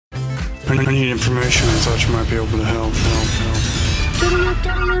I need information. I thought you might be able to help.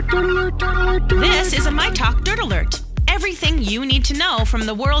 This is a My Talk Dirt Alert. Everything you need to know from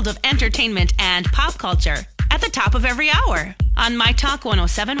the world of entertainment and pop culture at the top of every hour on My Talk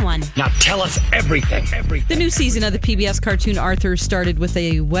 107.1. Now tell us everything. The new season of the PBS cartoon Arthur started with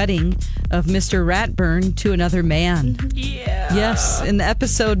a wedding of Mr. Ratburn to another man. Yeah. Yes, in the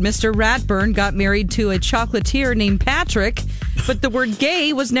episode, Mr. Ratburn got married to a chocolatier named Patrick, but the word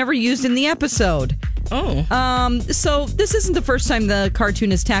gay was never used in the episode. Oh. So this isn't the first time the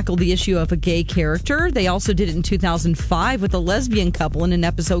cartoon has tackled the issue of a gay character. They also did it in 2005 with a lesbian couple in an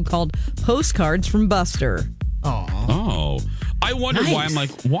episode called Postcards from Buster. Oh. I wondered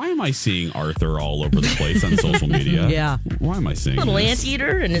why am I seeing Arthur all over the place on social media? Yeah. Why am I seeing Little this?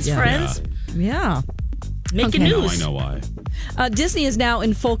 anteater and his friends Yeah. making news. Now I know why. Disney is now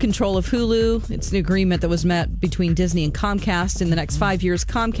in full control of Hulu. It's an agreement that was met between Disney and Comcast. In the next 5 years,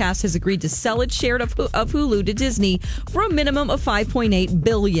 Comcast has agreed to sell its share of Hulu to Disney for a minimum of $5.8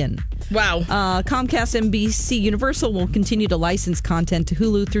 billion. Wow. Comcast NBC Universal will continue to license content to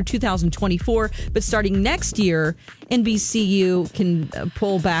Hulu through 2024, but starting next year, NBCU can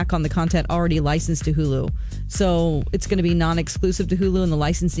pull back on the content already licensed to Hulu. So it's going to be non-exclusive to Hulu, and the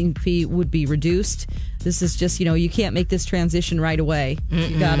licensing fee would be reduced. This is just, you can't make this transition right away.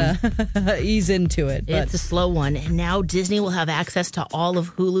 You got to ease into it. It's a slow one. And now Disney will have access to all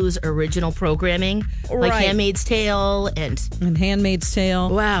of Hulu's original programming, like Right. Handmaid's Tale and Handmaid's Tale.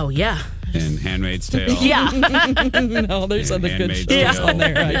 wow, yeah. And Handmaid's Tale. Yeah. No, there's other good Handmaid's shows Tale. on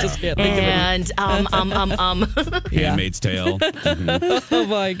there. I just can't think of it. And Handmaid's Tale. Oh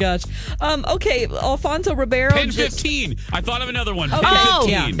my gosh. Okay, Alfonso Ribeiro. Pin 15. I thought of another one. Pin oh,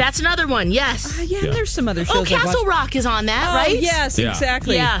 15. that's another one. Yes. Yeah, there's some other shows. Oh, I've watched. Castle Rock is on that, right? Yes, Yeah.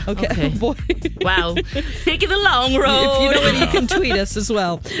 exactly. Yeah, Okay. okay. Oh, boy. Wow. Taking the long road. If you know it, you can tweet us as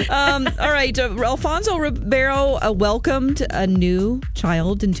well. All right. Alfonso Ribeiro welcomed a new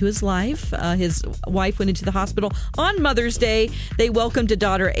child into his life. His wife went into the hospital on Mother's Day. They welcomed a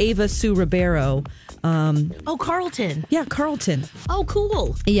daughter, Ava Sue Ribeiro. Oh, Carlton. Yeah, Carlton. Oh,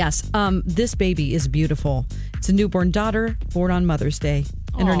 cool. Yes. This baby is beautiful. It's a newborn daughter born on Mother's Day.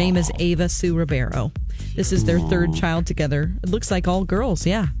 And her name is Ava Sue Ribeiro. This is their third child together. It looks like all girls.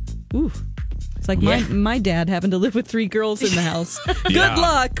 Yeah. Ooh. It's like my dad having to live with 3 girls in the house. Good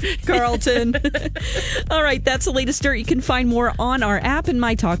luck, Carlton. All right, that's the latest dirt. You can find more on our app and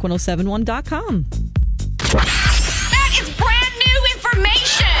mytalk1071.com. That is brand new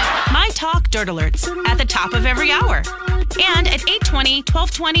information. My Talk Dirt Alerts at the top of every hour. And at 8:20,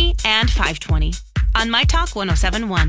 12:20, and 5:20 on My Talk 107.1.